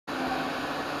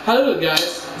Hello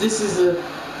guys, this is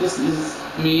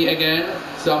me again.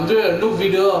 So I'm doing a new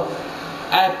video of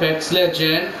Apex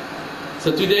Legend.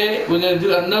 So today we're gonna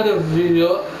do another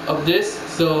video of this.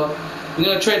 So we're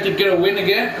gonna try to get a win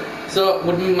again. So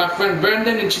with my friend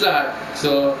Brandan and Chilad.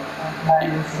 So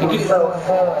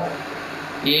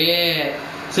yeah.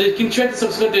 So you can try to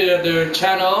subscribe to their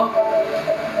channel.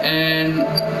 And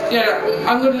yeah,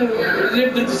 I'm gonna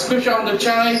leave the description on the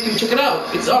channel. You can check it out.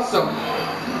 It's awesome.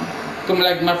 Come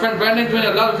like my friend Brandon doing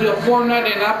a lot of video of Fortnite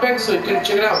and Apex, so you can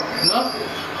check it out. You know?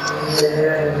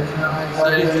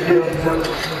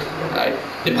 Alright.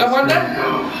 Tip ka Brandon?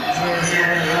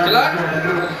 Jalan?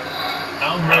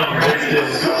 I'm ready.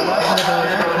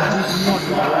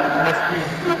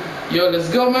 Yo, let's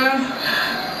go, man.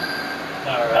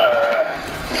 Alright.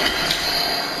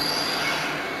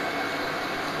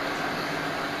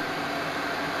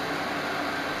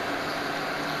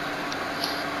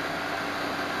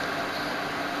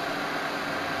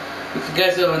 If you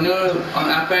guys are new on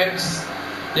Apex,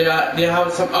 they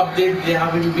have some update. They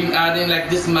haven't been adding like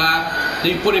this map.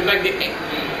 They put it back the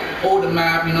old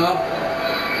map, you know.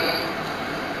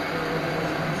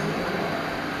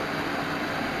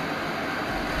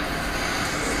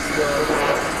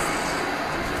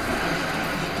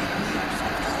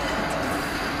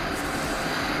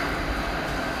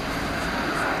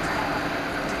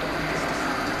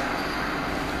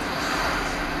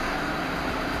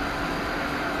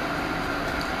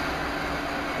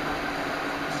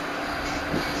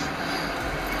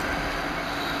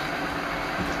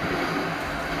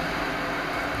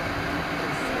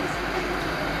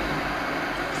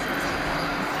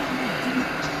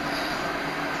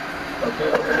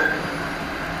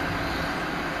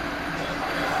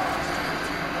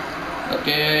 Ok,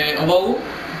 on va où?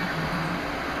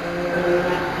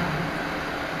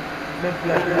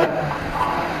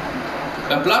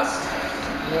 La place?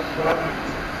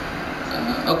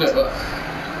 Ok, ouais.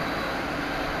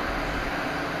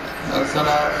 Ça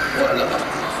là, voilà.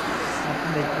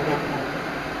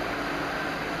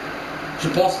 Je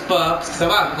pense pas, parce que ça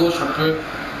va à gauche un peu.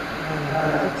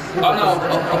 Ah non,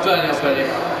 on peut aller, on peut aller.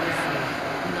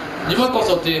 Dis-moi quand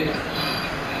sauter.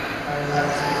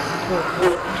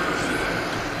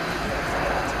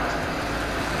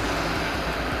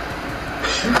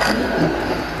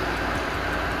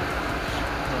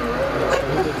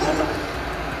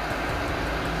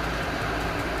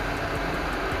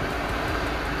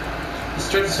 Let's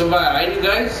try to survive, right, you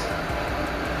guys?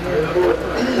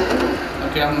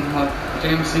 Okay, I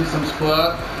think I'm seeing some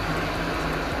squad.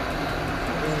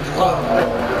 Je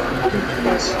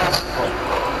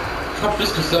crois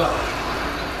plus que ça.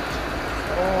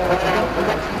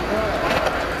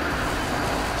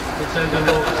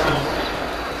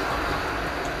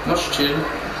 Moi je chill.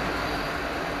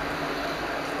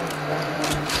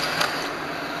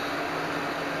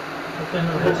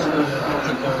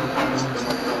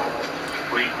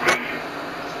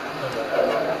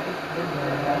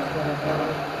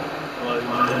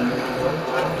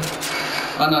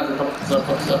 Ah non, c'est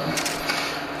pas ça.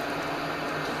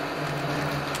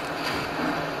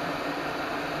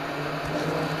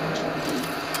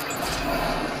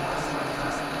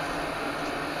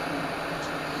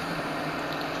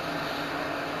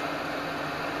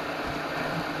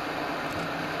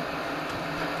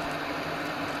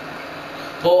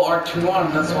 Oh,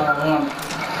 R21, that's what I want.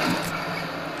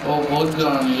 Oh, bolt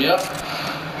gun, yep.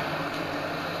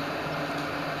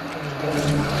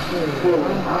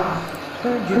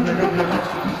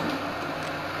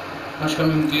 Moi, je suis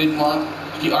comme une guide, moi.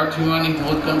 Je dis R21 et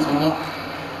bolt gun sur moi.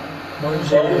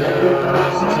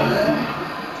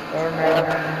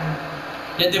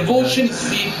 Il y a des Devotion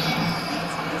ici.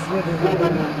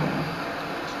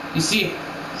 Ici.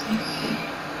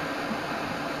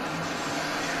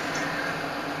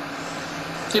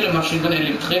 Tu sais, le machine gun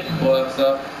électrique, ouais,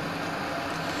 ça.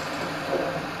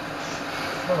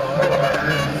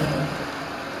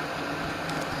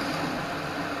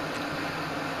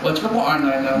 Ouais, tu peux prendre un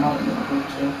normalement.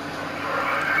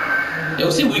 Il y a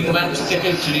aussi Wingman si quelqu'un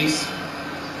utilise.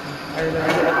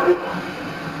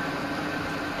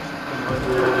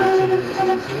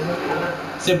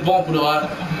 C'est bon pour le rare.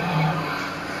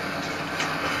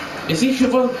 Et si je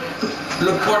vois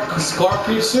le port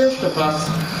Scorpio, je te passe.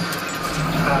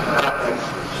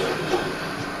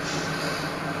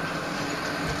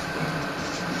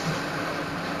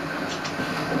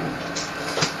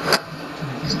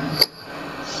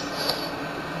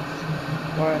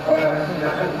 Je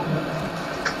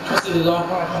pense que c'est dedans.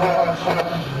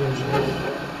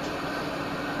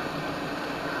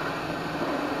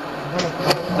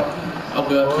 Oh,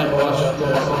 très proche.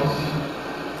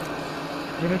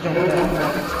 Je vais jumper.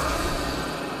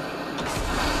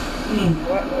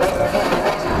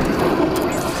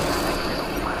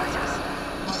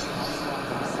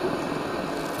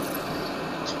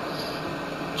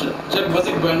 Check, was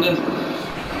it Brandan?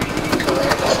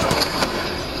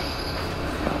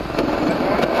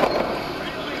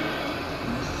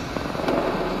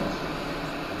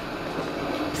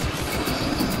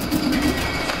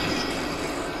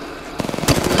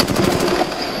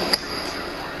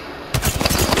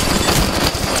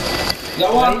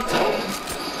 That one?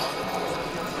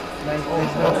 Nice.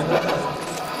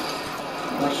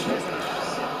 Oh shit.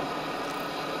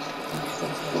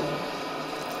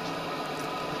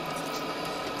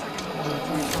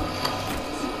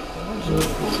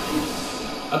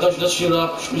 Attends, je dois chier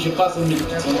là, j'ai pas assez de minutes.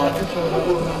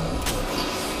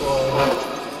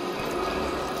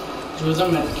 Je veux un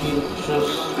mettre kill, quelque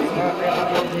chose.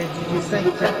 J'ai 5.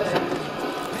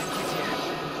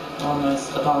 Oh nice.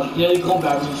 Attends, il y a les grands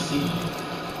babys ici.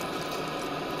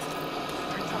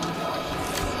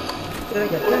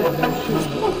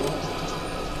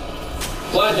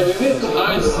 Ouais, j'avais vu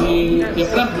un ici. Il y a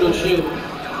plein de blue shield.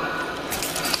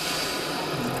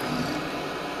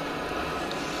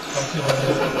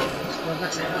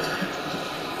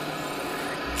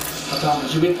 Attends,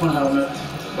 je vais prendre la remettre.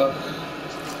 Fuck.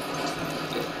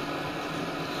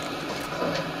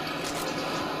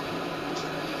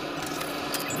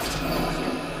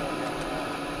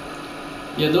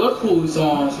 Il y a d'autres ou ils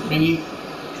sont... c'est fini?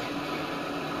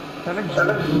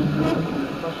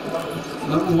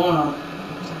 Non, moi.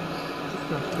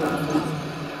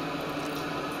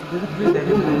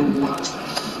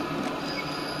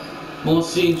 Moi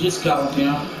aussi, juste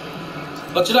 41.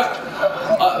 Oh, tu l'as?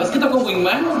 Ah, est-ce que t'as encore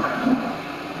Wingman?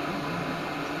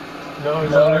 Non,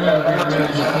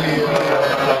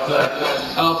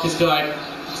 Ah, ok, c'est correct.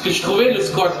 Parce que je trouvais le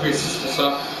Scorpius, c'est pour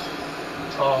ça.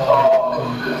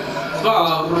 C'est pas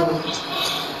grave.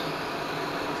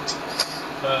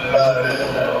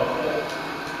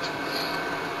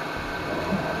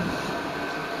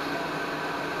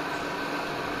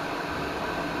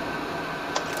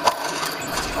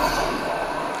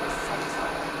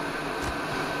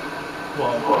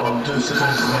 Wow, 2 secondes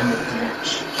de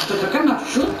T'as quelqu'un dans le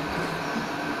shoot?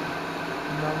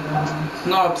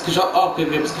 Non, parce que genre, oh, ok,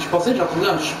 parce que je pensais que j'ai trouvé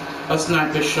un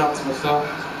sniper shot, c'est pour ça.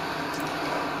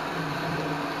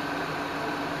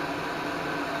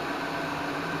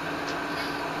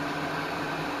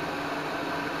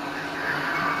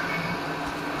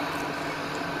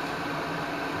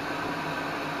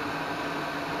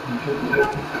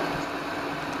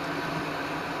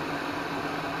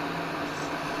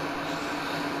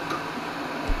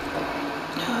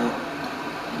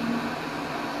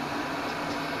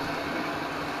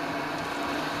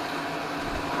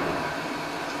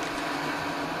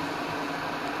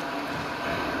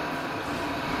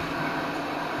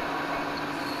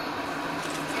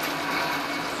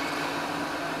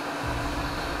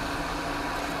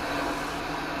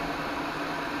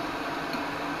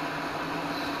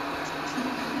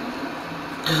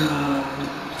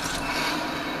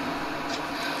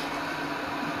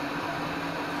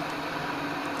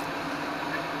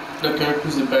 Le cœur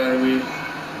plus de paix, oui.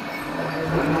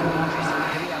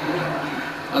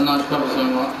 Ah non, j'ai pas besoin,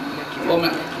 moi. Oh, mais.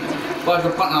 Ouais, je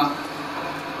vais prendre un.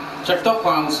 Check top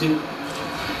prend aussi.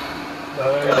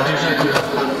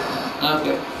 Ah, ok.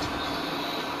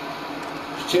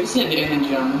 Je check s'il y a des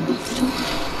energy ammo.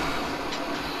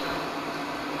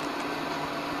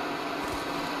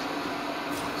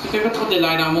 Si quelqu'un trouve des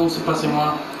line ammo, c'est pas c'est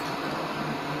moi.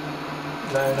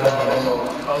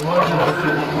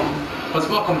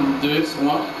 Passe-moi comme 2 sur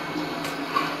moi.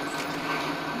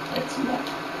 Excellent.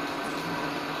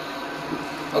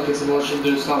 Ok, c'est bon, j'ai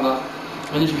 200 là.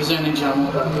 Maintenant, j'ai besoin d'un energy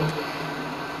ammo.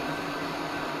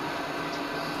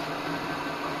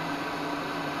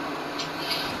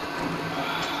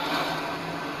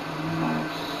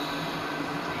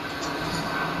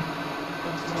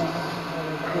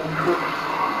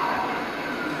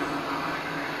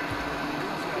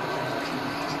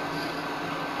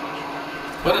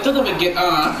 Voilà, toi t'avais get 1,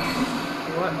 hein?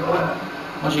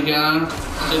 Moi j'ai get 1.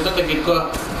 Et toi t'as get quoi?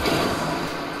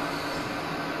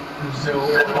 0.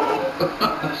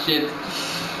 Shit.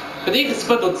 Peut-être que c'est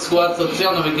pas d'autres squads, ça, tu sais,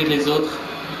 on avait get les autres.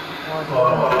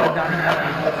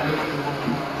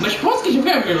 Mais je pense que j'ai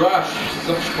fait un mirage,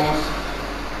 c'est ça que je pense.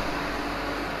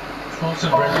 Je pense que c'est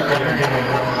Brandan qui a gagné.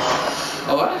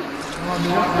 Ah ouais?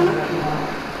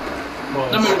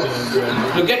 Non mais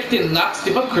le gars qui était knock,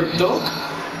 c'était pas crypto?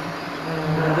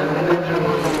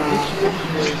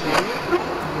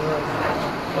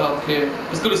 Ah, ok.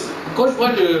 Parce que quand je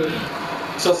vois le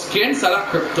Sur skin, ça a l'air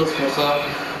crypto, c'est pour ça.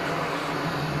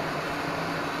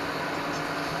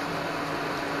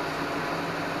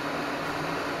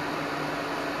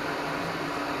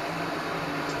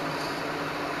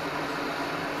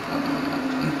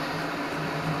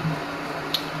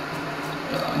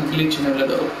 Un glitch in the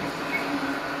middle.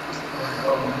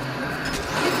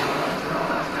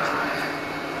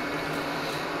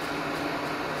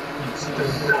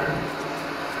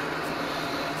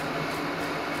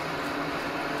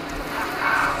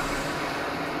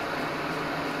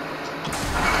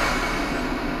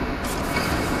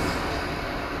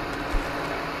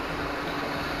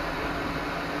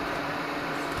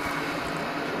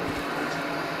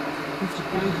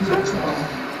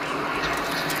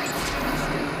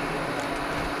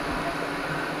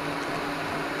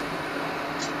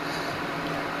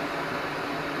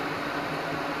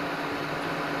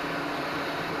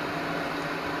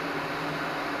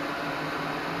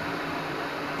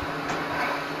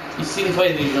 Ici, des fois,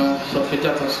 il y a des gens, so faites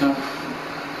attention.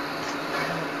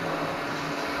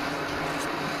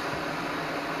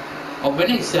 On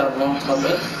venait ici avant, tu te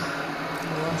rappelles?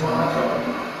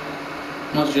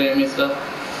 Moi, j'ai aimé ça.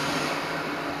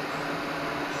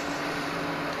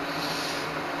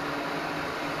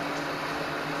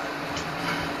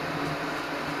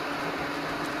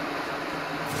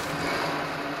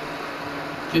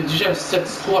 J'ai déjà cette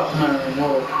histoire, man.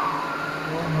 Wow.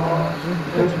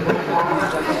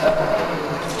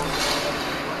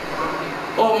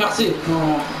 Oh, merci.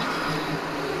 Non.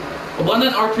 Oh,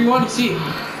 Brandan, R31 ici.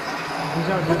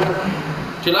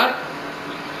 Tu l'as?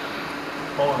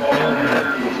 Oh,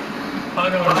 ah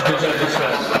non, j'ai déjà dit ça.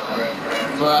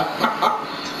 Ouais.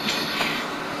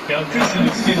 Et en plus, c'est le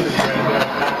style de Brandan.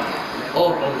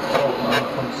 Oh.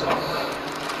 Comme ça.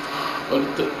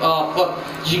 Ah, fuck.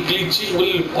 J'ai glitché, je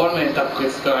voulais le prendre, mais t'as pris,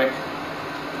 c'est correct.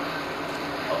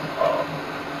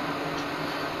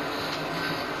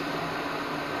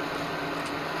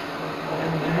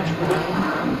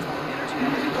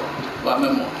 Ouais,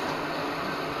 même moi.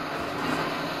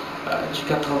 J'ai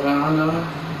 81 là. Moi,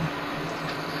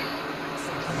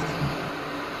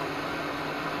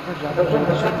 il y a d'autres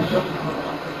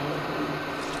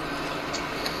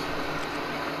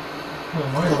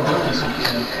qui sont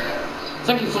bien. C'est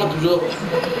ça qu'ils font toujours.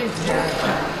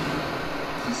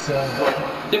 C'est ça.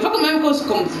 Des fois, quand même, quand c'est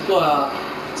comme quoi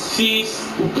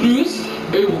 6 ou plus,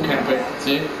 eux vont camper, tu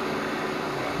sais.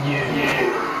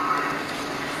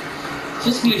 C'est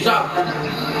juste que les gens.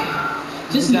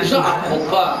 C'est juste que les gens apprennent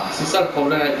pas. C'est ça le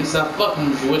problème. Ils savent pas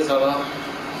comment jouer, ça va.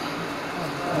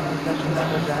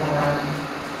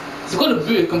 C'est quoi le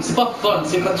but? Comme c'est pas fun,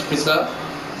 c'est quand tu fais ça.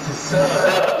 C'est ça.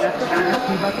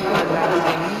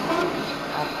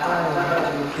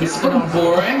 Mais c'est pas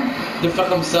boring de faire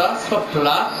comme ça, c'est pas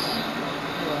plat.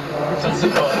 Ça, c'est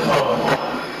pas fort.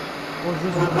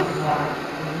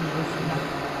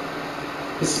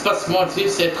 Mais c'est pas smart, tu sais,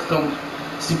 c'est être comme.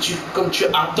 Si tu, comme tu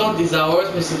attends des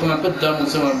hours, mais c'est comme un peu dumb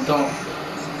aussi en même temps.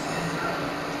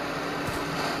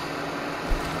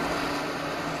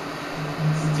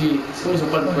 C'est comme ils ont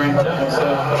pas de brain comme ça.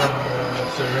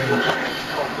 C'est range.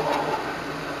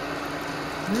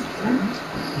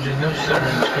 J'ai 9 sur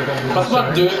range. Passe-moi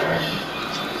 2. Ouais.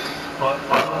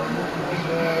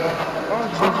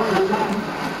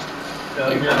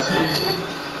 Merci.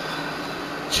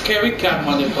 Je carry 4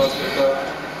 moi des fois, c'est ça.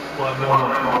 Ouais, même moi.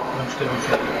 Même je t'ai vu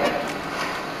faire.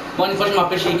 Moi une fois je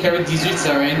m'appelle j'ai carry 18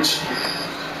 sur range.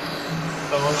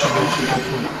 Ah, moi, je suis pas fou.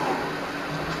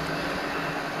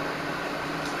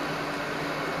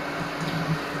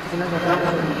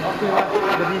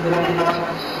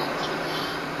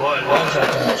 Ouais, là,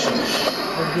 j'attends.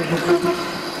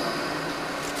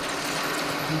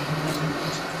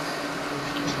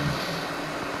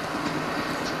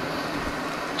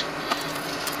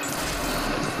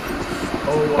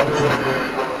 Oh, ouais.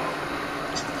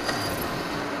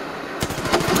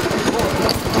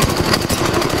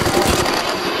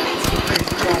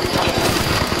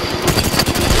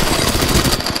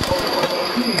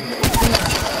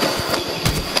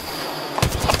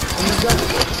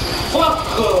 Fuck!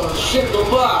 Shit,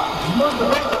 Oba!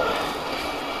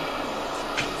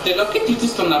 T'es là que tu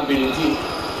utilises ton ability.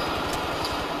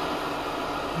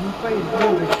 Même pas il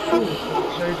vient de chaud.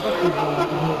 Je savais pas qu'ils vont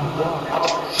me voir.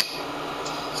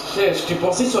 Shit, je t'ai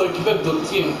pensé sur récupérer d'autres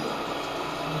teams.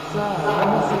 Ça,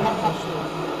 vraiment, c'est pas chaud.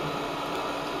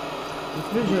 En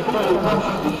plus, j'ai pas le temps.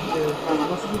 Je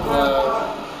pensais que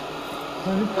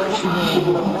j'ai envie de tricher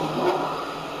mon.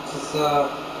 C'est ça.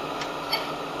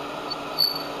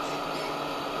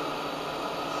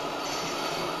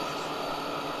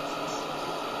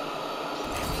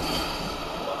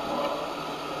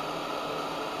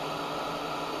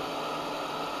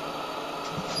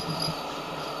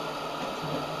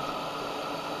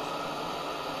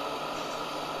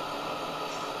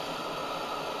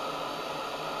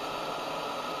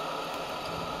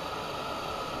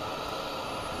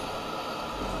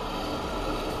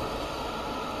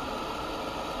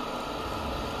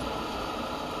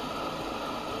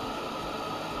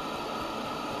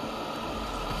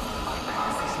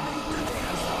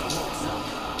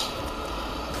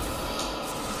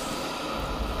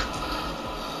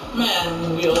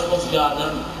 and we almost got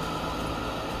them.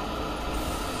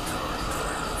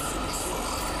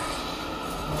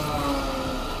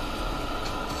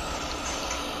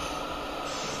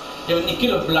 Il y a niqué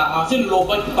le blanc. Ah, c'est le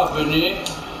lobin qui est pas venu.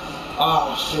 Ah,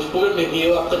 je pouvais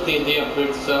m'aider, peut-être t'aider un peu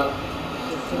tout ça.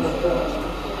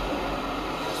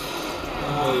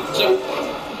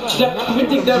 Je l'ai trouvé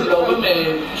tic dans le lobin, mais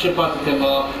je sais pas, t'étais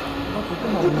mort.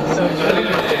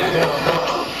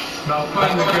 Mais après,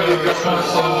 je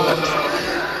pense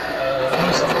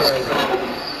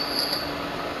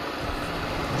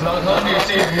Brandan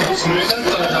essaie de vous tuer, là,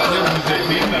 j'allais vous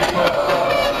aider, mais pas.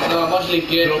 Non, moi je les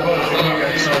guette.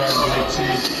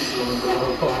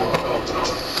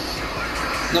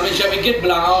 Non, mais j'avais guette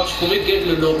blanc, je pouvais guette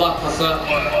le lobin après ça.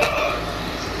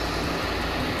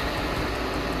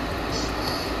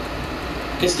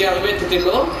 Qu'est-ce qui est arrivé? T'étais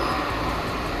là?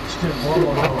 J'étais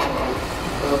vraiment là.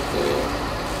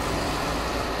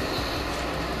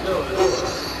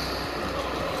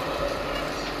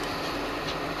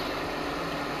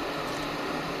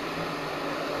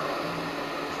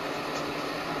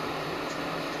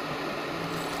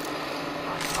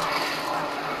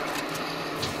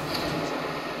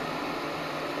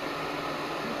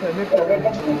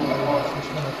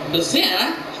 Je sais,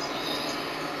 hein?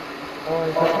 Ouais,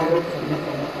 Oh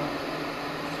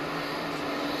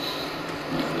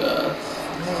my god.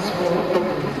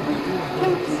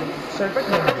 je savais pas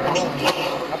qu'il y avait un mort.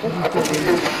 Après, je me suis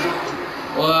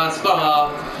Ouais, c'est pas grave.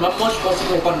 Même moi, je pensais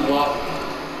qu'on va pas me voir.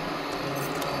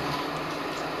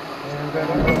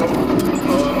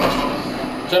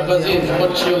 Tiens, vas-y, je vais pas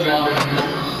te chier, moi.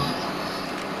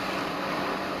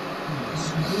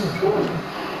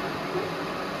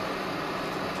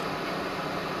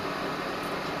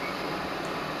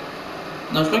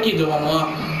 Non, je crois qu'il est devant moi.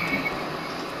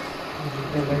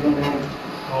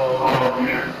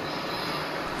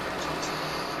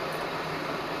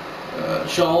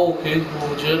 Je suis en haut, ok, pour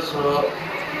vous dire ça.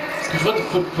 Parce que je vois des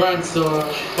footprints, ça.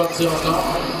 Je suis pas sûr encore.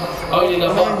 Ah, il est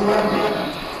là-bas.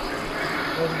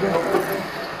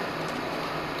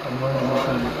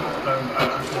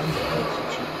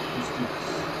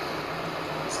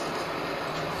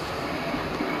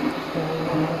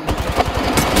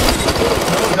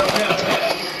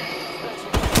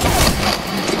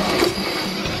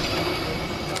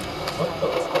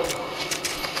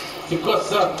 C'est quoi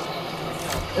ça?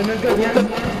 Et le gars vient.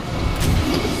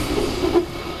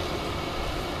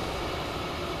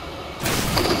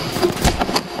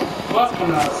 Quoi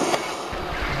qu'on a?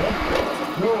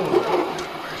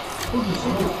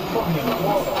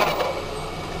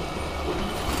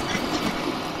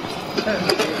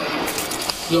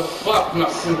 Yo, fuck,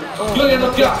 merci. Yo, y'a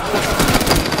notre gars!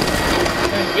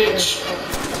 Bitch!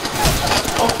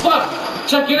 Oh fuck!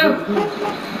 Check it out!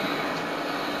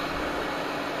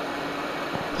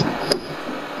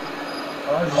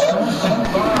 Ah, justement, c'est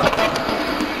pas.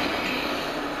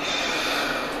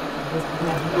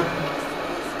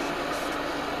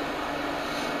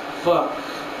 Fuck.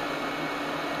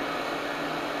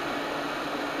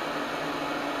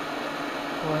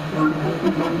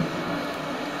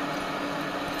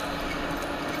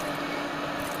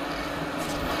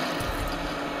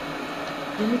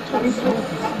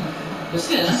 Je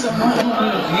sais, hein?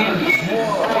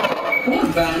 Comment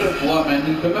le Brandan le voit, man?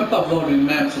 Il peut même pas voir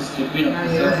lui-même, c'est stupide en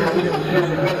plus.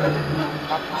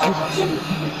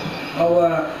 Ah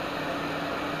ouais.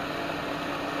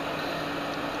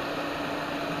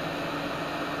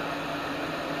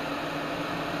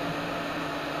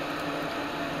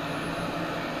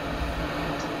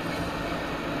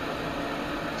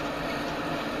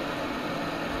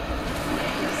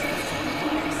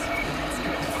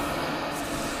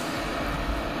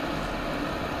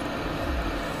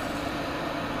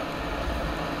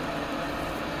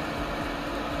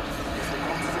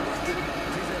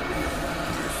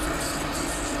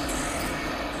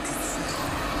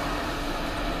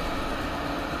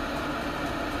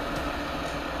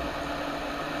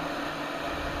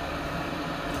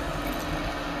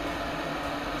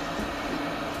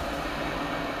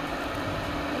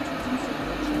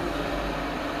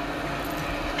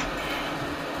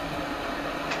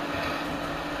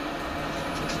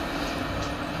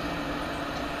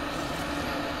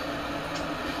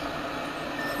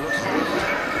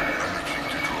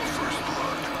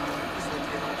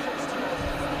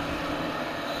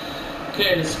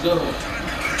 Okay, let's go.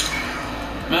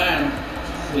 Man,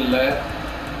 relax.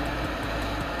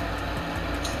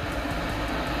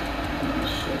 Oh,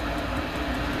 shit.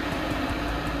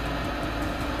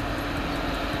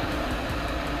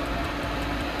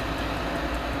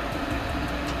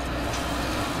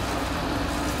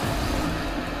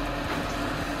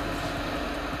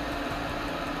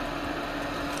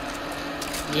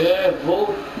 Yeah,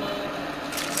 vote.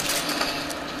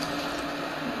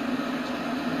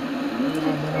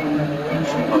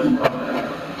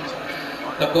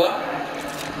 T'as quoi?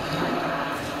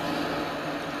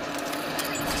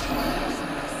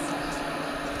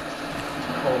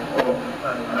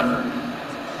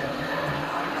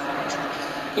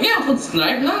 Regarde en train de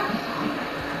snipe là?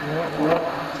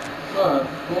 Ouais.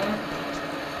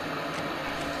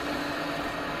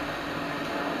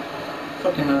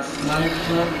 Fucking ass snipe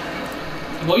man.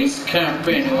 Well, he's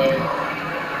camping anyway.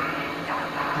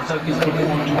 C'est ça qui se fait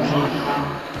toujours.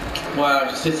 Ouais,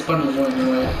 je sais, c'est pas nouveau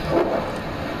anyway.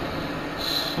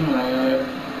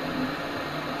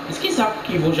 Est-ce qu'ils savent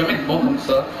qu'ils vont jamais être bons comme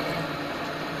ça?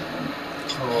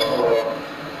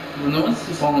 Non,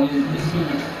 s'ils sont. Je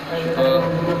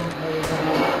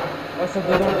sais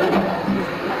pas.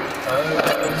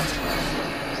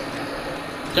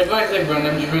 Check back avec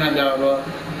Brandan, je viens d'aller là-bas.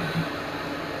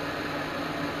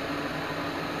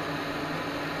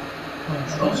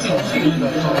 Je pense qu'il y a aussi une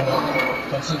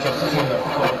personne qui a fait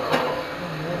d'accord.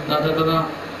 Non, attends.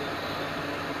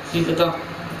 Si, attends.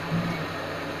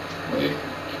 Oui.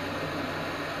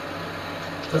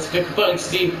 Ça c'est quelque part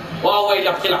ici. Oh ouais, il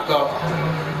a pris la corde.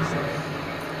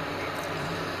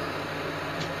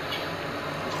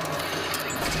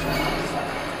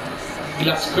 Il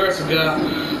a skirt ce gars.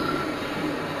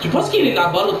 Tu penses qu'il est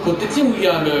là-bas, l'autre côté, tu sais où il y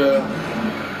a le.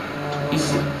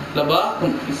 Ici. Là-bas,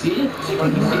 ici. Tu sais,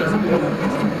 comme ici.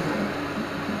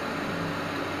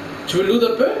 Tu veux loot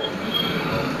un peu?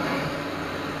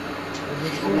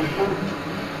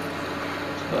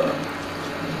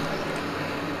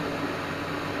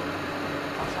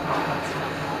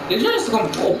 Les gens ils sont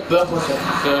comme trop peur pour sortir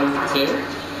tout seul, tu sais.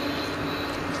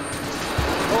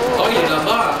 Oh, il est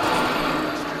là-bas.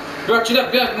 Bro, tu l'as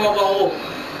bien avec moi en haut.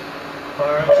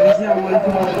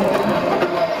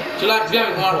 Tu l'as bien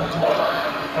avec moi.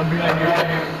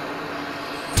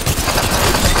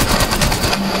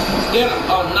 Yeah.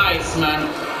 Oh, nice, man.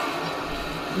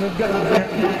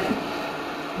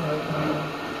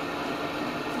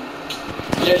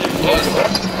 Yeah,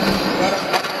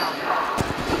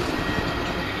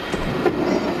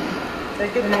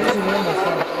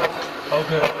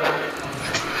 Ok.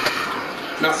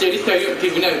 merci Elise, t'es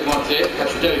venu avec moi, tu sais. T'as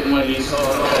chuté avec moi, Elise.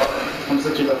 Comme ça,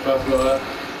 tu vas faire pleurer.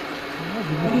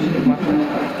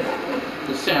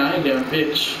 Je sais, hein, il est un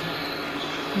bitch.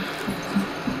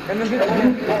 Ah,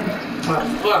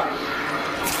 fuck.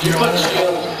 J'ai pas de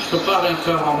shield. Je peux pas rien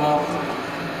faire en mort.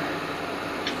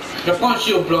 Je prends un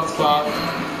shield block, c'est pas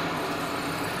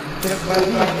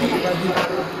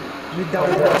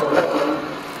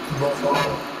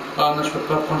ah non, je peux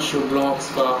pas prendre shield blanc,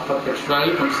 c'est pas grave. Je vais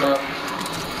aller comme ça.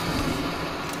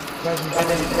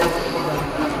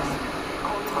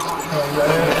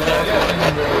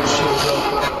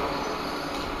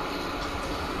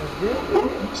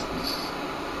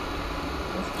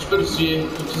 Je peux le suivre,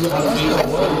 je peux utiliser Hand Beast.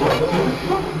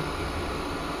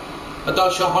 Attends,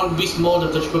 je suis en Hand Beast mode,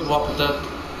 attends, je peux voir peut-être.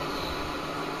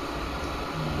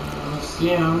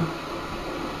 Merci, hein.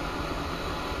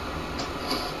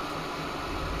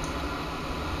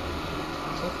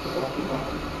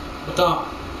 Attends.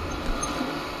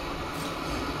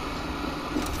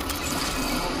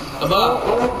 Là-bas.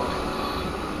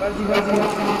 Vas-y.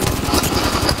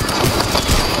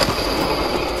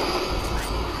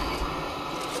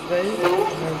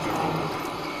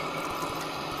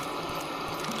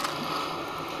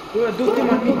 Ouais, d'où t'es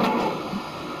mamie?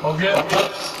 Ok.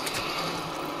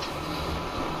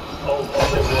 Oh,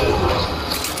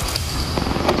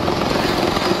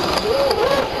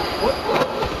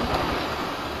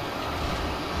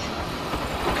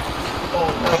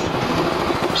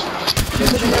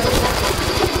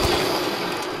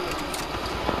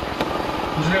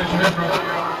 je vais, bro.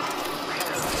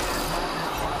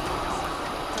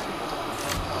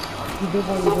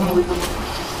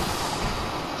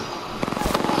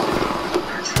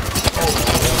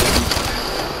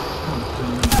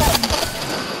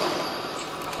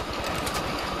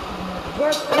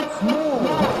 What? It's more!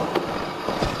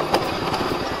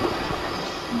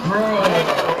 Bro!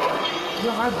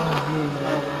 You're hard on me,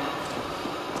 man.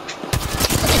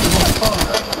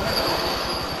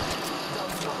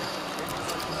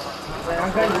 I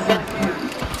got you.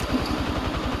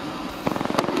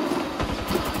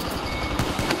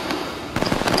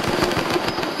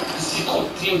 C'est trop de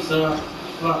team ça.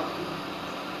 Ouais.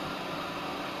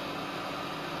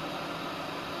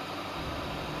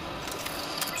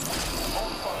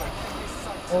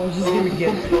 Oh, she's gonna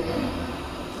get it.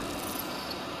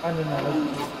 I don't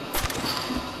know.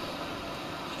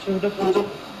 Shoot up.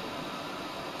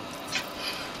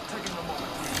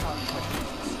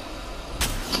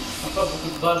 Pas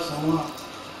beaucoup de balles sur moi.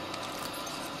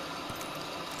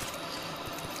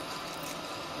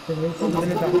 C'est vrai, c'est vrai,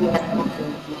 par contre.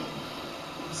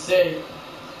 Essaye.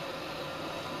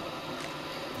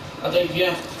 Attends, il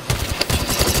vient.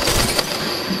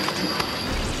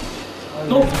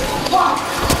 Non! Fuck!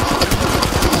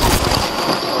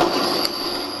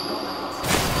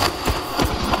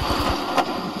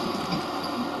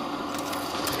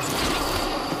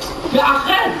 Mais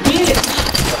arrête, bitch!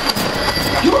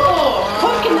 Yo!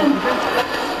 Fucking...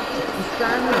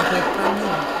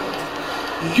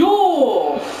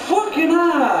 Yo! Fucking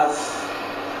ass!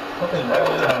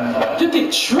 Tu t'es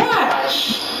trash!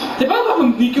 T'es pas capable de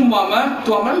me niquer moi-même,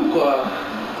 toi-même quoi?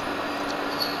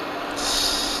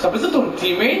 T'as pas ça ton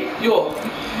teammate? Yo!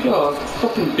 Yo,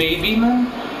 fucking baby man!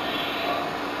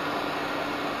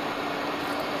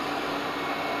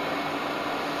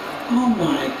 Oh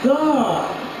my god!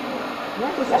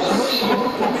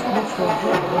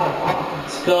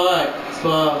 C'est correct, c'est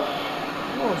pas...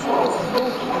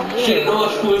 Non,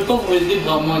 je pouvais pas vous aider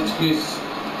vraiment, excuse.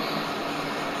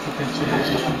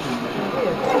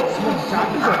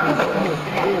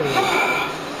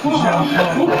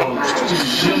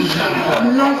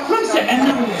 L'enfant c'est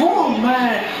énervant,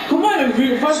 man! Comment elle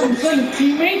veut faire comme ça, le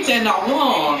teammate c'est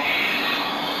énervant!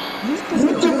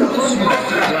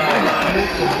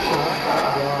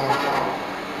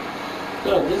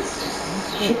 God, this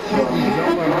shit.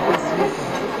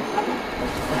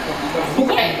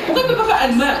 Pourquoi tu peux pas faire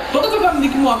elle-même? Pourquoi tu peux pas me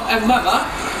niquer moi elle-même, hein?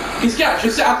 Qu'est-ce qu'il y a? Je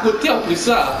suis à côté en plus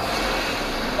ça.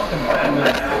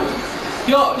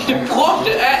 Yo, j'étais proche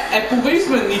de elle, elle pouvait juste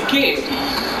me niquer.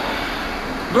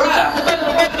 Bruh!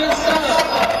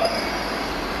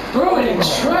 Bro, elle est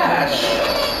trash!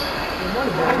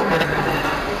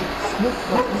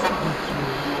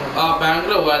 Ah, ben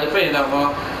là, ouais, elle est pas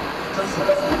énervante.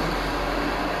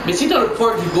 Mais si t'as le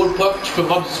port du gold puck, tu peux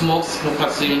voir du smoke, c'est plus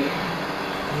facile.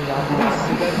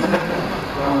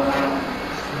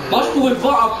 Moi, je pouvais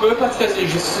voir un peu parce que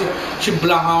je suis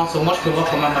blanc, so moi, je peux voir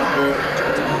quand même un peu.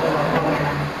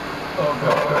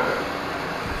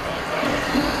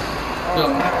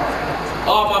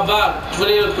 Oh, ma bad. Tu veux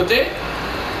aller de l'autre côté?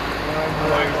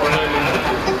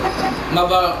 Ma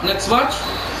bad. Next match?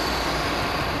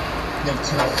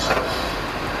 Next match.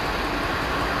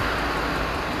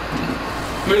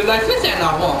 Mais le life c'est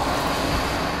énervant.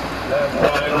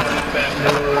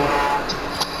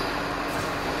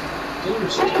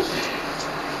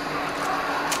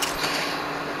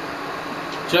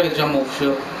 Tu vois, il y a déjà mon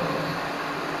feu.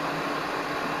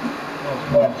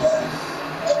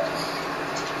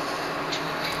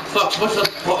 Fuck, moi je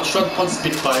dois prendre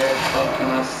Spitfire. Fuck,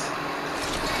 nice.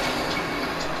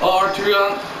 Oh,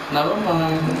 Arthurian. Never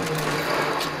mind.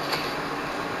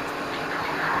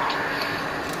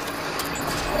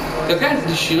 Quelqu'un a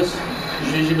des shields.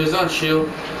 J'ai besoin de shield.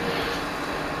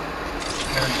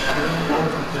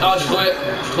 Ah, je trouvais.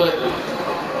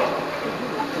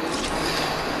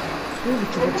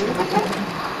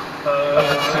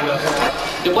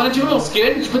 Tu veux mon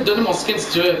skin? Je peux te donner mon skin si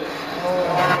tu veux.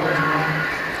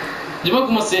 Dis-moi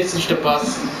comment c'est si je te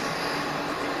passe.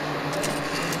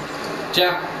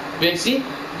 Tiens, viens ici.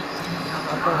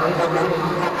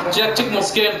 Tiens, check mon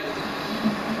skin.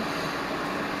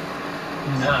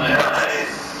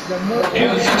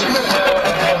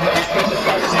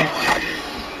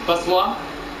 Passe-moi.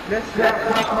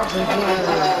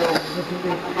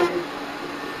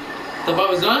 T'as pas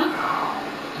besoin?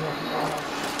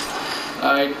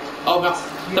 Alright. Oh merci.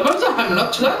 T'as pas besoin de un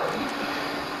lock là?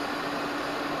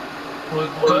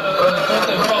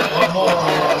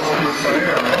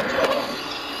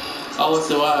 Ah ouais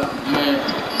c'est vrai, mais...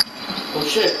 Oh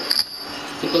shit.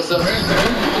 C'est quoi ça?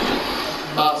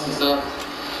 Ah c'est ça.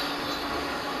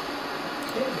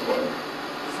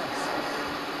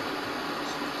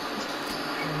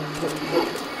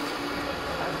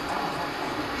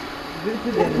 Je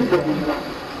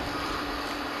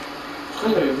crois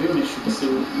que j'avais vu mais je suis passé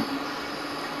où?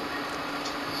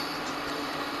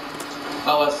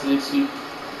 Ah ouais c'est ici.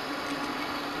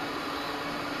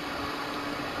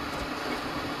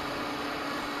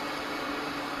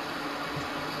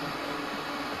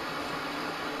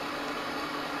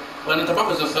 Ouais, n'as pas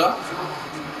besoin de ça?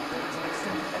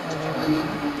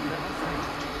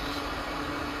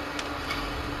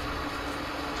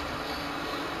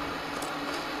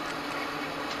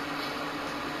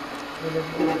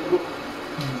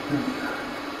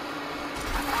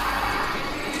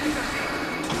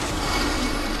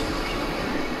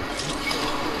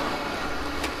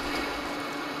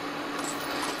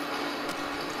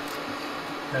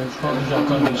 Je pense que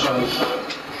j'entends des choses.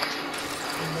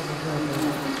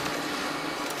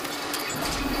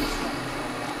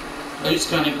 On va juste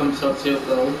scanner comme ça, tu sais, au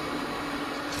cas où.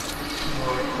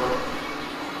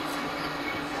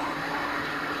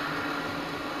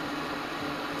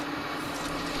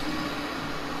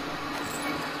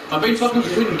 En fait, une fois que j'ai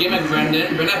fait une game avec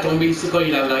Brandan, Brandan a tombé ici quand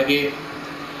il a lagué.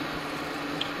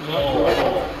 Oh.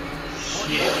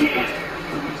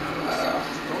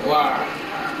 Wow.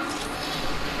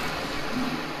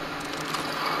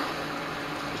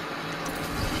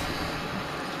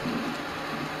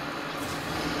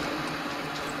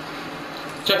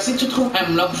 Check, si tu trouves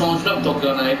Hemlock, change-le pour ton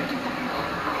grenade.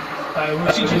 Oui,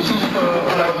 si tu trouves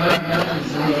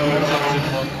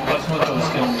passe-moi ton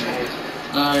scan.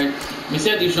 Ouais. Mais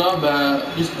s'il y a des gens, ben,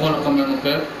 juste prends-le quand même, ok?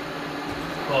 Ouais.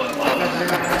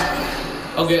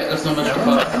 Ok, laisse tomber, je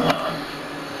peux pas.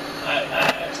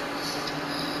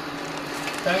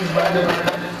 Thanks, Brandan.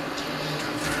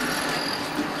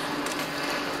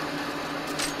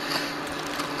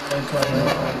 Thanks, Brandan.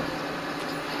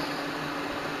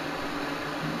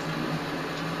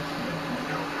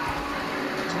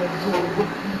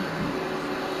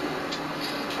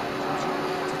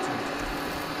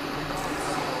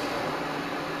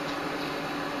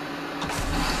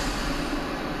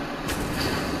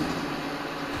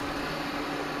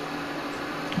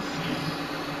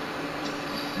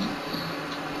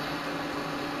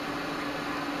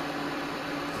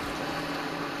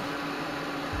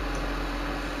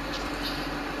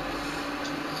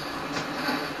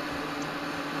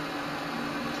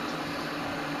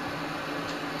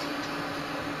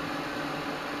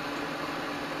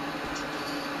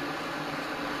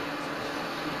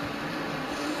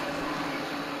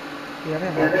 Il y a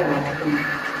rien.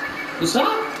 Où ça?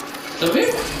 T'as vu?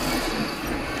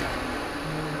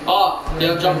 Oh, il y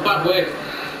a un jump pad, ouais.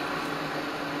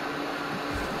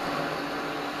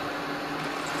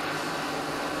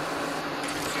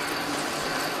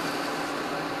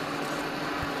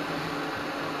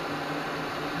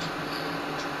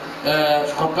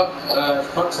 Je crois pas, je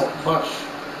crois que ça proche.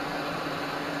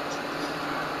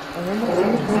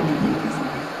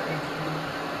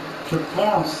 Je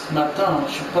pense, mais attends,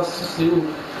 je sais pas si c'est où.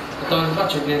 Attends, je vais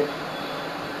checker.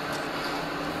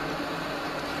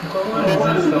 Comment je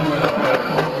dis ça?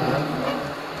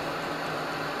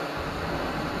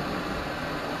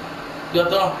 Et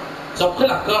attends, c'est après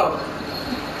la corde.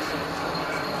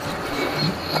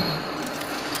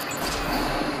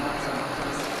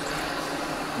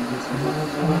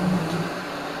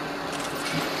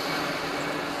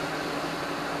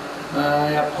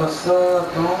 Et après ça,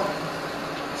 attends.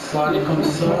 Ça va aller comme ça.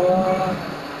 Ça va aller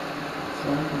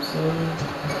comme ça.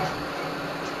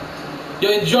 Il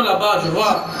y a des gens là-bas, je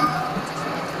vois.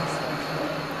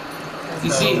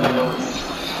 Ici.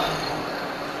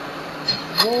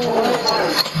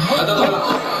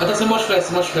 Attends, c'est moi je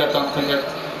fais, attends, t'inquiète.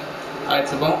 Allez,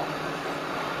 c'est bon.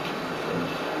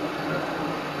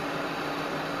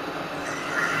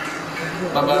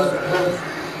 Bye bye.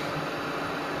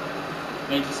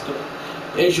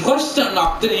 Et je crois que c'est un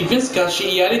octet, il vient se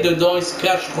cacher, il est allé dedans, il se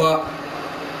cache, je crois.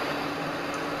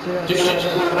 Tu veux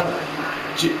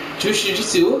que je te dise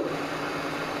c'est où?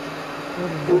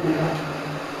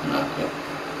 Ok.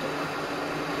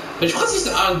 Mais je crois que c'est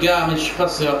un gars, mais je suis pas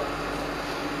sûr.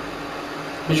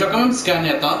 Mais je vais quand même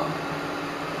scanner, attends.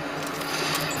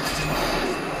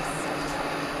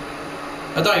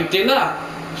 Attends, il était là.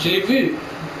 Je l'ai vu.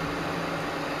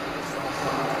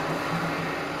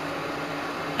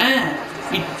 Hein?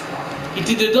 Il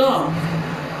était dedans.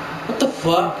 What the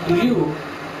fuck? Il est où?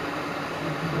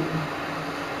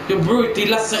 Yo bro, il était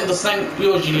là 5 de 5.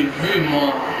 Yo, je l'ai vu,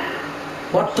 moi.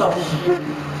 What the fuck?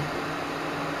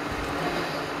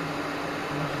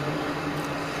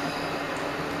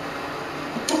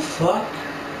 What the fuck?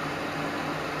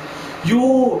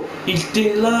 Yo, il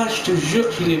était là, je te jure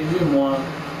que je l'ai vu, moi.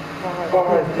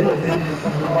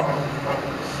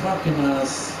 Fucking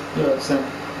ass. Yo, Sam.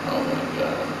 Oh my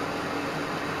god.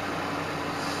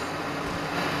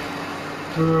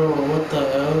 Bro, what the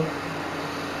hell?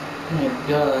 Oh my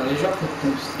god, les gens font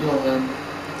comme ça, yo, man.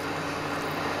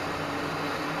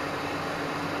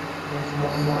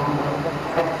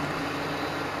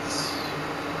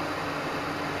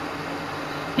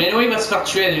 Mais anyway, il va se faire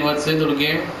tuer, anyway, tu sais, dans le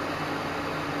game.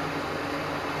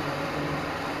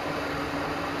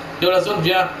 Yo, la zone,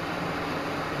 viens.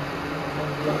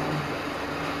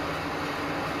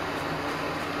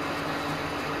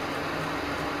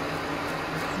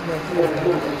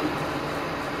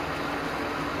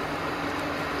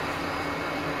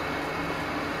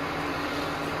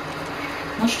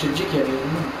 Moi, je te dis qu'il y avait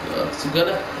ce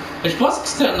gars-là. Mais je pense que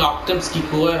c'était un Optimus qui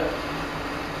courait.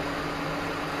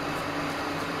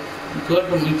 Il courait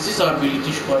comme il utilise son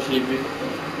ability, je crois, je l'ai vu.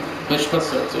 Mais je suis pas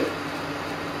sûr, tu sais.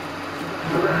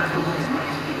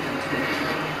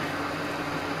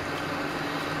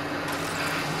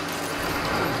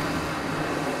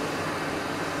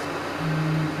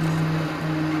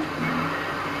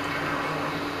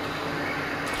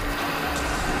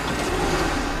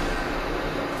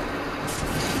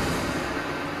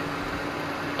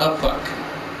 Oh fuck.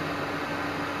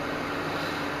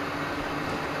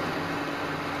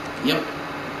 Yep.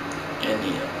 And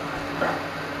yeah. God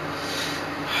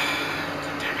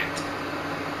damn it.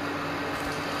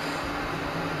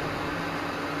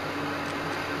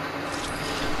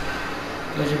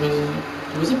 Là j'ai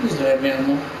besoin plus de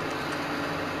réellement.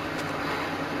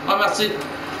 Oh merci.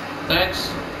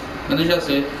 Thanks. On a déjà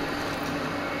assez.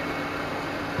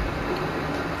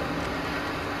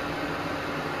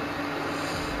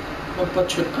 On va pas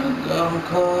tuer un gars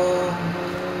encore.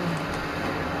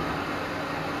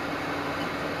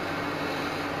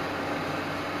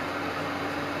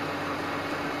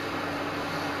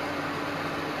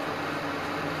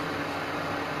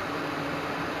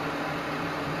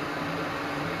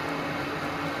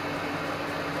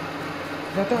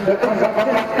 Attends,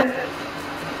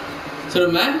 C'est le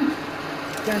même?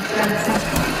 tiens.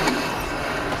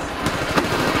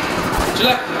 Tu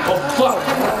l'as? Oh fuck!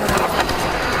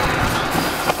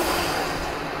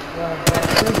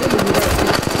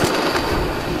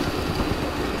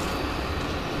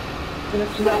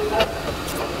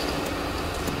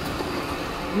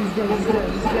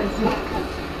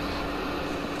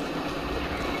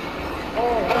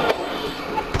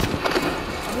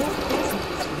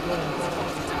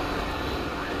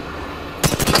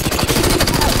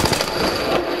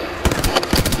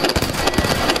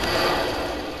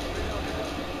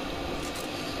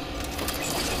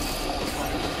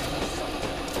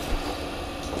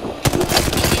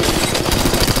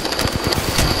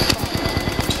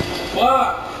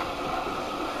 Fuck!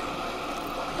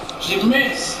 J'ai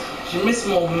mis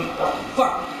mon... Oh,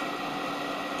 fuck!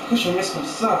 Pourquoi j'ai mis comme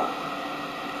ça?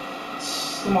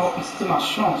 C'était ma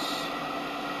chance.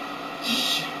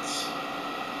 Shit.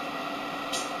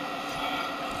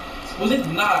 C'est supposé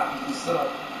être nada, ça.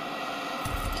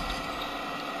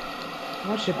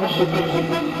 Moi je sais pas, j'ai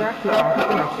mis tac là.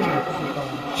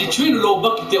 J'ai tué le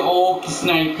low-bas qui était en haut, qui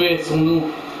snipait sur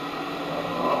nous.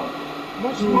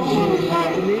 Moi j'ai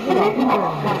les gens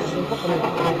je sais pas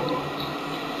comment.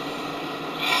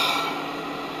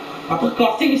 Après,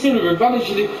 quand c'est ici le revoir,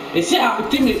 j'ai essayé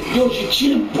d'arrêter, mais yo, j'ai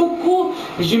tiré beaucoup,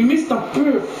 mais j'ai mis un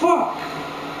peu. Fuck!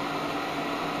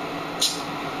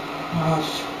 Ah, je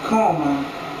suis con, man.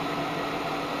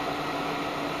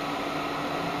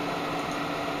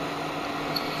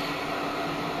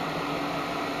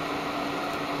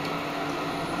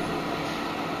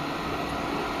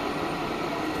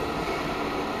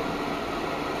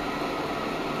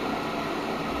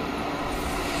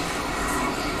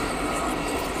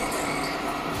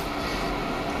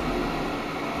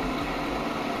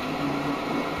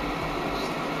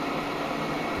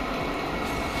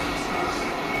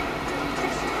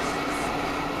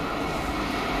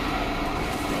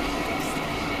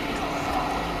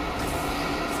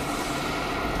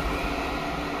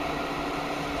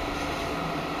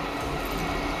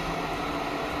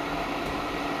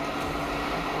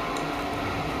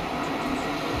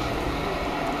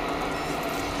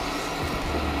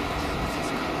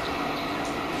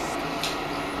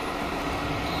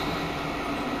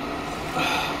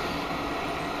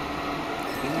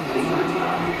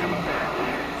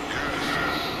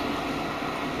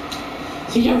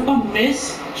 Si j'avais pas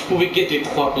miss, je pouvais guetter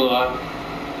 3 bras.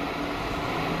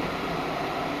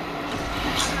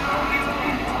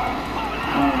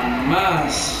 Oh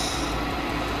mince.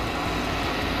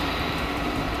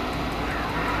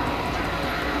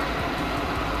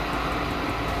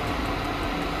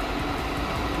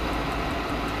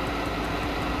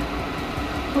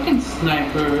 Fucking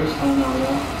snipers, oh no.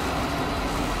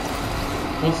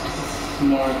 What's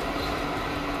smart?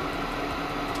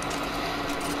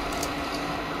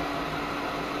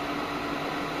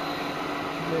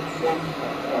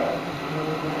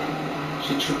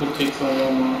 J'ai triple take sur le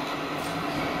moment.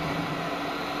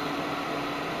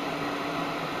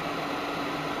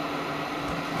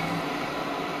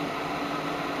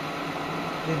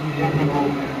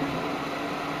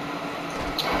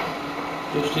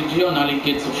 Je t'ai dit, on allait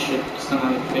get ce shit, qu'est-ce qu'on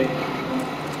allait faire?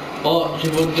 Oh, j'ai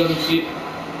votre gun aussi.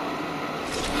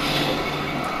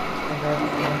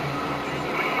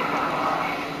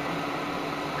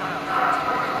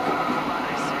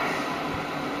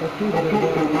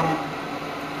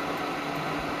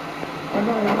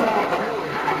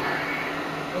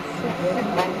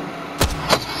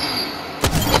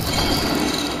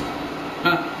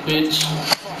 Ah, bitch.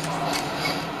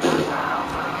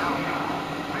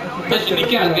 Ben, j'ai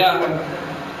niqué un gars.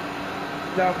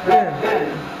 La peine.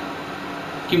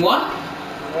 Qui, moi?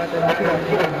 Ouais, t'as niqué la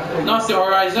peine. Non, c'est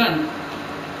Horizon.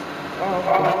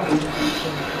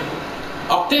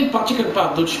 Oh, Octane est parti quelque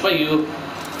part d'autre, je sais pas, il est où.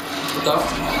 Attends.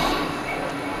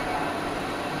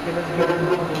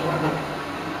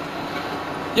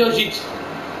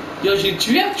 Yo, j'ai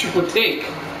tué un triple take.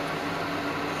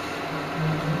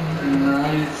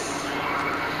 Nice.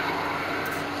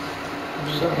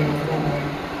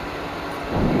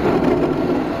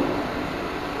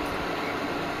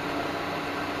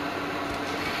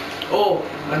 Oh,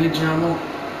 un diamant.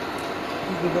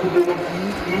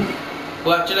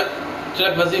 Ouais, tu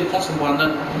l'as vas-y, fonce sur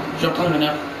Brandan. Je suis en train de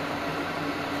venir.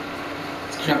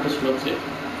 Parce que j'ai un peu slow, tu sais.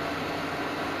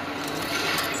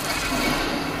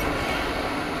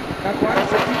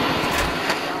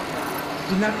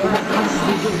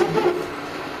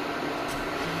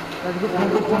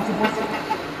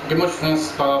 Ok, moi je fonce,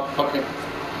 pas ok.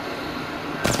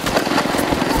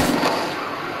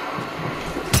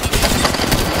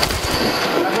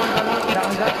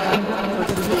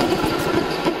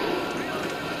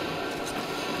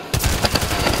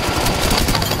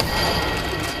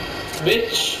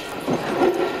 Bitch.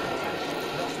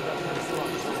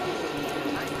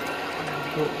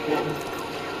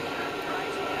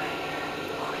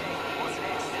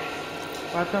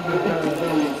 Attends,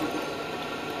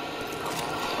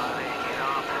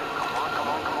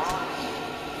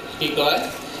 Keep going.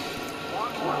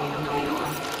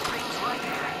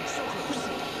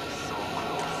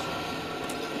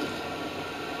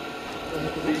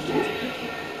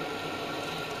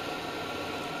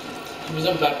 J'ai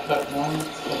besoin de backpack, moi.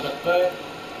 C'est pas backpack.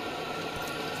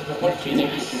 C'est pas quoi le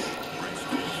Phoenix?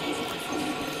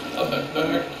 Ah,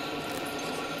 backpack.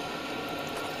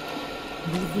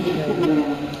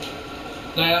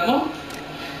 Derrière moi?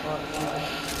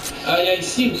 Il y a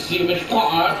ici aussi, mais je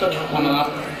prends un, toi tu prends un.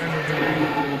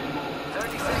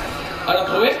 Alors,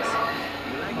 trouvé?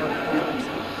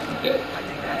 Ok.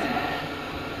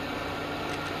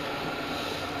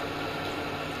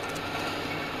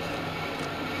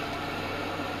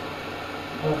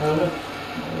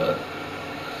 Voilà.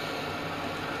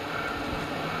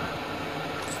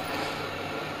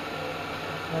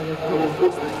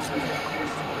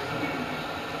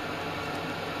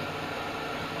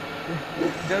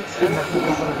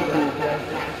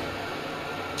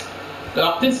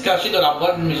 Alors, peut-être se cacher dans la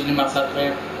boîte, mais je l'ai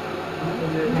massacré.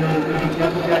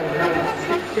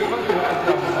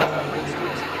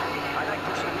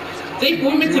 Tu sais, il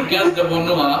pouvait mettre ses gaz devant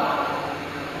nous, hein.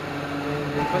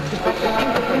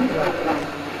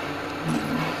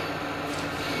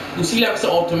 Ou s'il avait son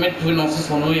automate, il pouvait lancer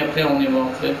son eau et après on est mort,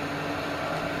 tu sais.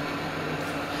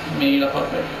 Mais il l'a pas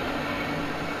fait.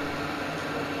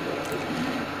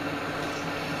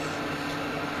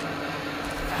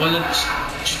 Voilà,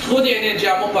 tu trouves des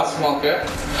diamants par ce manque, hein?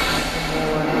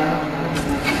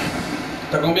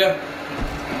 T'as combien?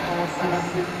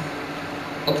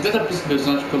 Oh, peut-être t'as plus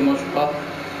besoin que moi, je sais pas.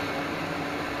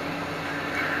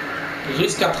 J'ai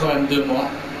juste 82 moi.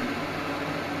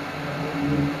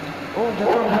 Oh,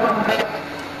 j'attends.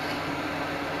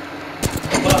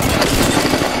 Voilà.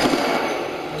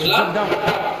 Tu l'as?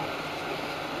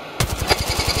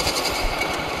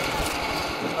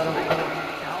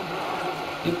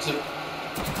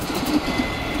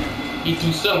 Il est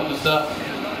tout seul en tout ça.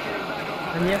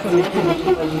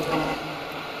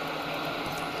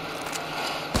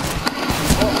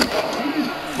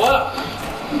 Voilà.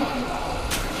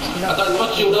 Attends, le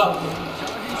shield là.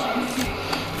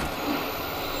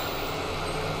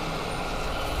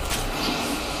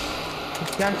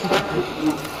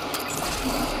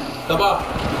 Là-bas.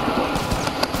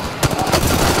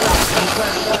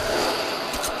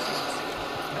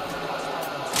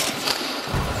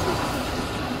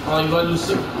 Oh, il va nous...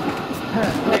 Yo,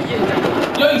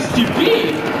 il est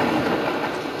stupide.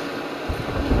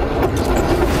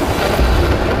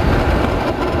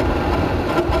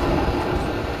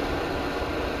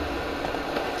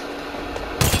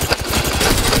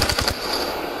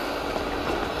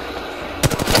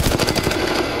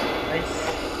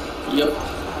 Yo,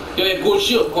 il y a gros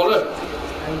shield, prends-le.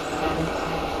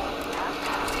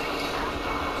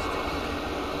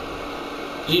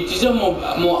 J'ai utilisé mon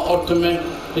ultimate,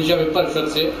 mais j'avais pas le choix de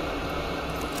tirer.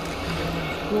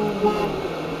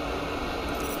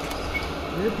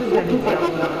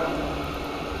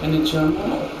 Un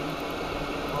diamant.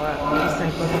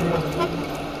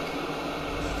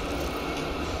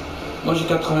 Moi j'ai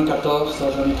 94, ça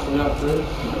j'en ai trouvé un peu.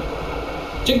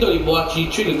 Check dans les boîtes, j'ai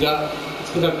tué le gars.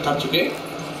 Est-ce que t'as checké?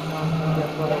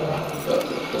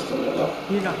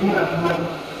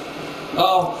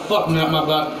 Oh, fuck, ma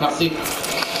bad. Merci.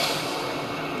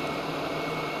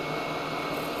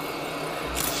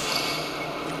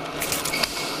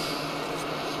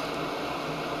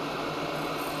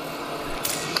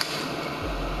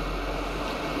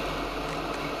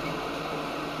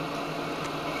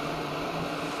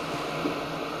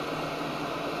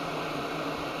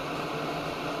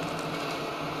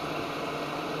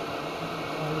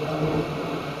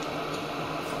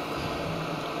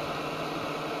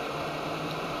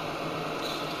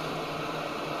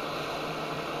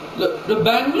 Le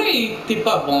bang-là, il était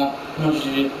pas bon. Moi,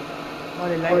 j'ai... Oh,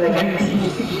 les lives.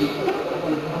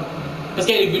 Parce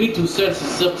qu'elle est venue tout seul,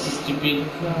 c'est sûr que c'est stupide.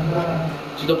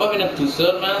 Tu dois pas venir tout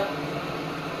seul, man.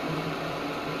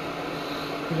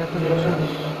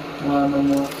 Ouais, non,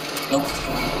 moi. Non.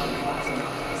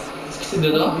 Est-ce que c'est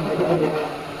dedans?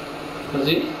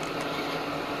 Vas-y.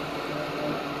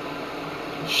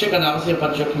 Je sais qu'en arrière, il n'y a pas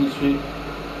de gens qui nous suivent.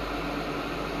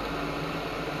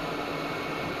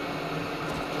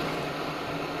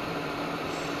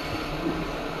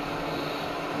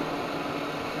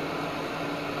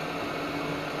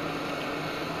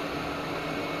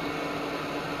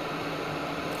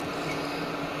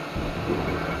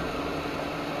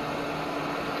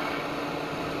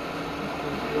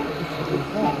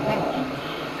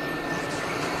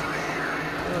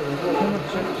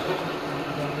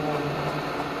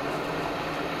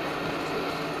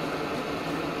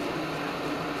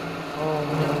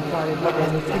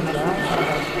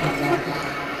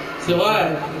 C'est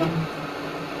vrai.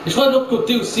 Et je crois de l'autre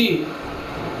côté aussi.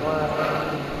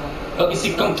 Ok,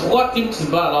 c'est comme 3 teams qui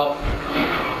se battent alors.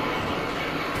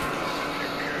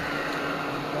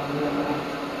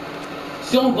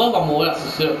 Si on va mourir,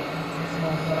 c'est sûr.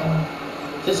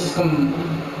 Ça, c'est comme...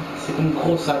 C'est comme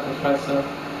gros sacrifice, ça.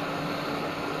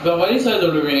 Ben, on va aller sur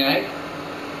le ring, hein.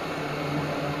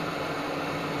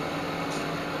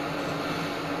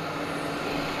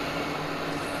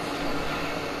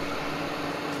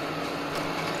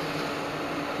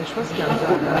 Je pense qu'il y a un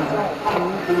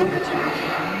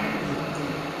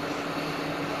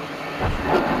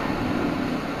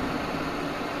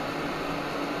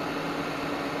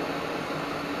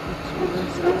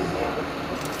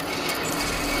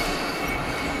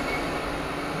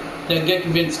Il y a un gars qui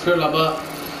vient de screw là-bas.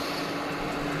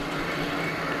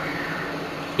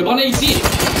 Je vais prendre ici.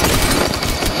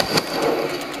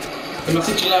 Et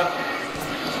merci, tu l'as.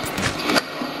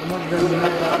 Moi, je vais le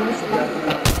mettre.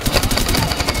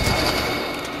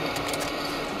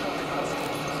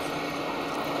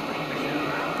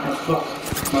 Oh fuck,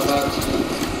 my bad.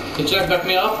 Can you back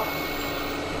me up?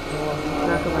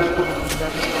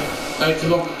 Alright, c'est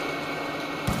bon.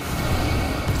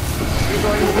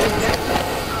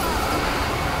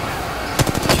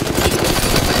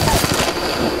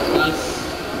 Nice.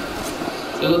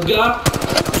 C'est l'autre gars.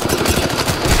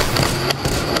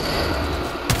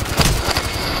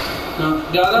 Non,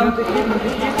 regarde.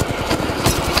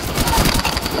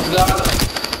 Regarde.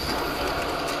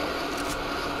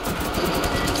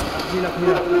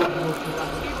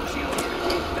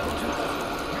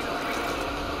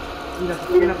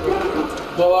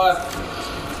 Bon, ouais.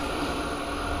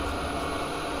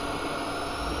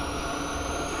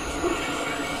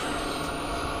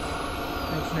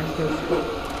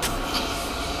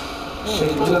 J'ai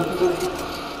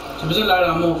besoin de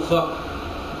la mon fuck.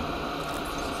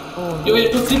 Yo, il y a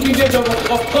tout ce qui vient de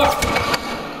mon fuck.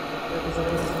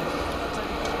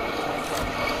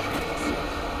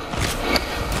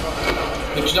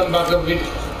 Et tu dois me battre vite.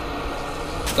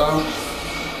 Attends.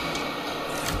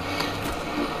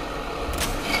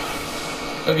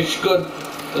 Ok, je suis good.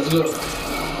 Let's go.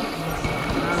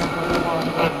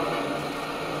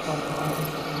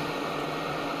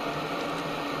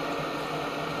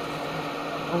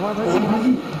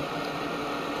 Vas-y.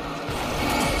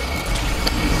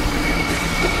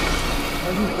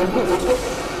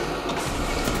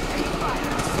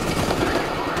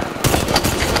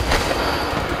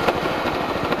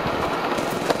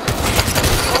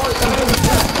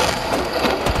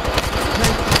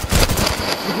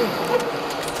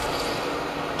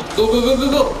 Go, go, go, go,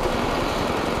 go.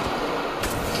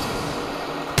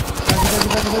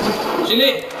 Je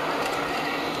l'ai.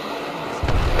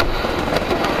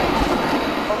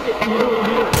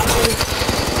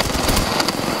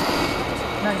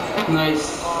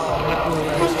 Nice.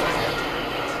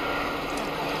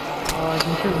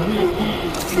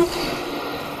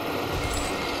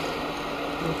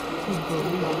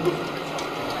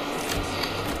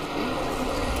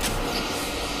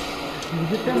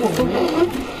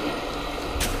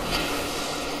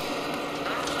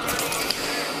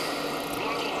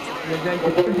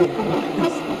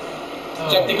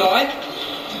 Jack, t'es correct?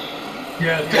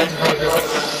 Yeah, thanks, brother.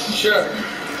 Sure.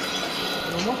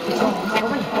 Moi, je peux pas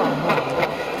vraiment pas moi.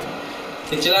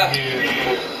 T'es-tu là? Yeah.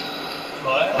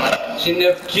 Ouais. J'ai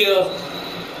 9 kills.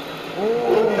 Oh,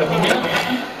 T'as combien?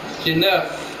 J'ai 9.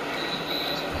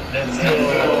 Let's go.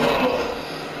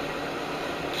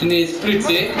 Je n'ai plus, tu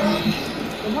sais.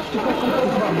 moi, je te pas comme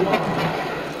pas moi.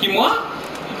 Qui, moi?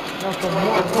 Non, comme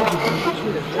moi, je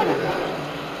suis le seul.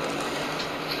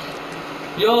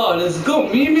 Yo, let's go.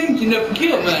 Mimim, j'ai 9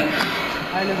 kills, man.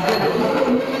 Allez, let's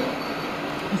go.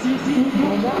 Ici,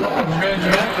 devant moi. Je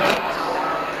viens.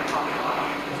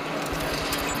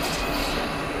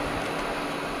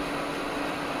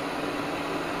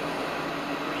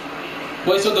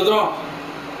 Ouais, ils sont dedans.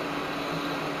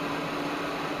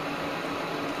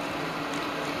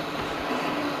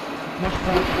 Moi, je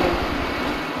prends.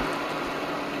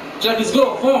 Jack, let's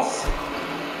go, fonce.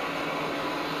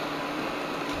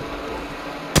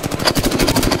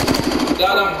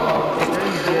 Got him.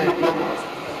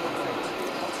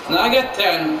 Now I got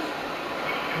 10.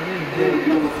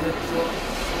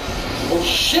 Oh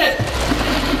shit!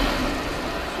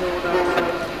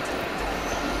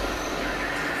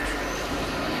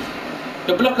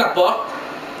 Je bloque la porte.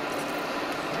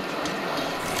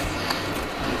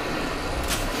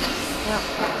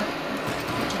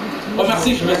 Oh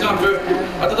merci, je me sens un peu.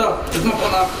 Attends, laisse-moi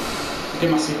prendre un. Ok,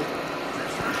 merci.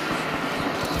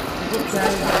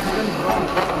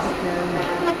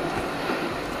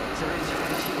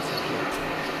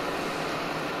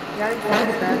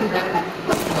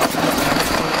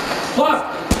 Fuck!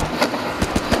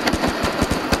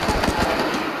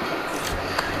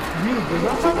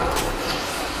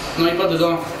 Non, il est pas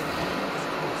dedans.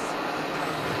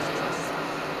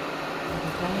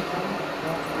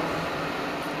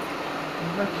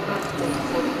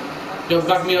 Yo,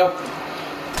 back me up.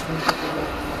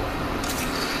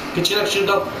 Get you up, shield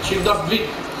up, vite.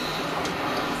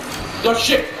 Yo,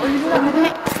 shit!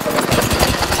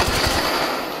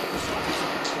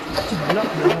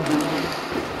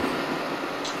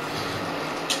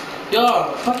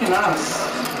 Yo, fucking ass.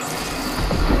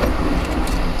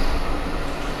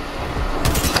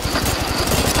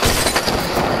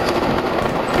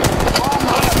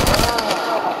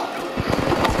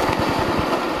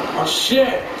 Oh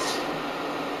shit!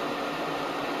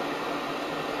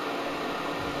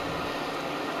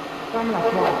 Ferme la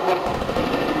porte.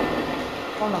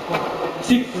 Ferme la porte.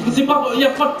 C'est pas. Y'a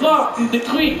pas de porte, c'est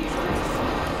détruit!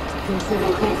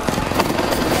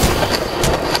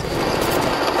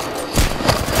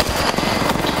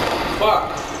 Fuck!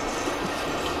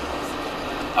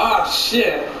 Ah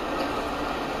shit!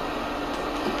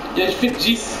 Yo, j'ai fait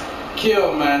 10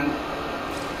 kills, man.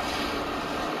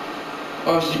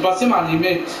 Oh, j'ai passé ma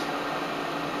limite.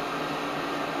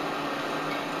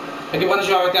 Ok, bon, je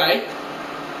vais arrêter, right?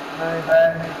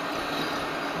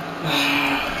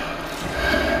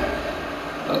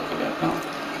 Okay, now.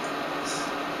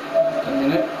 A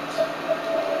minute.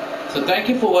 So thank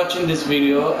you for watching this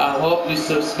video. I hope you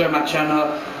subscribe my channel,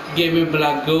 Gaming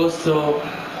Black Ghost. So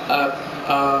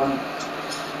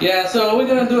yeah, so we're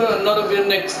gonna do another video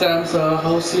next time. So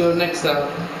I'll see you next time.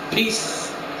 Peace.